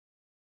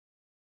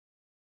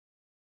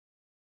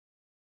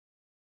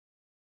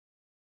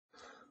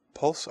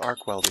Pulse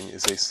arc welding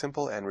is a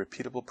simple and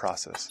repeatable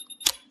process.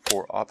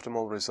 For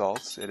optimal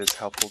results, it is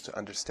helpful to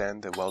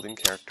understand the welding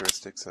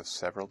characteristics of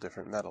several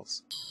different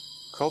metals.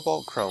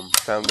 Cobalt chrome,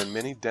 found in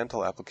many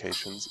dental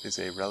applications, is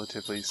a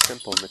relatively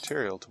simple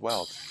material to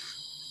weld.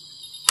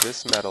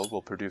 This metal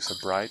will produce a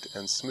bright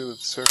and smooth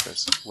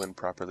surface when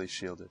properly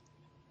shielded.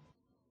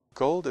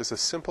 Gold is a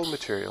simple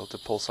material to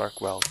pulse arc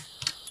weld.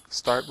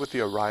 Start with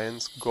the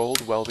Orion's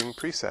gold welding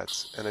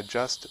presets and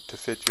adjust to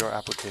fit your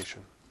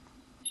application.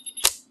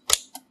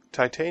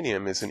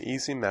 Titanium is an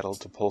easy metal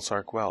to pulse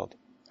arc weld.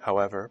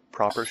 However,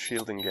 proper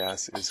shielding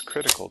gas is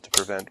critical to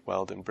prevent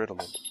weld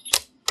embrittlement.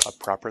 A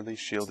properly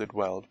shielded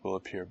weld will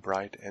appear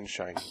bright and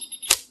shiny.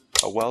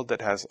 A weld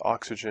that has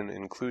oxygen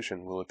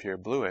inclusion will appear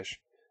bluish,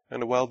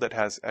 and a weld that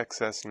has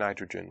excess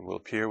nitrogen will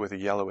appear with a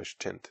yellowish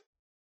tint.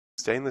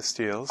 Stainless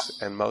steels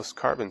and most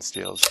carbon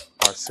steels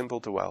are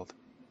simple to weld.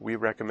 We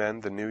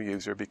recommend the new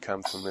user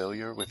become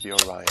familiar with the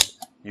Orion,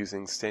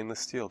 using stainless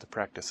steel to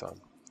practice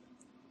on.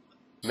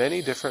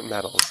 Many different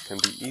metals can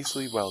be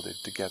easily welded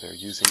together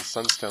using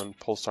sunstone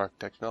pulse arc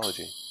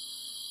technology.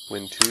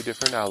 When two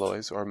different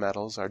alloys or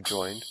metals are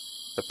joined,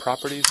 the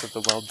properties of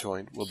the weld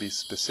joint will be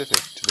specific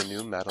to the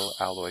new metal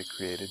alloy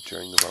created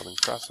during the welding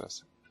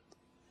process.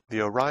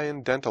 The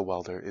Orion dental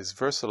welder is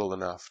versatile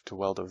enough to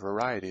weld a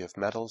variety of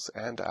metals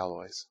and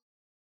alloys.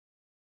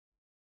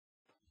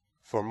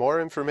 For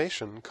more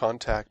information,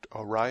 contact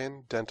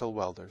Orion Dental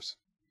Welders.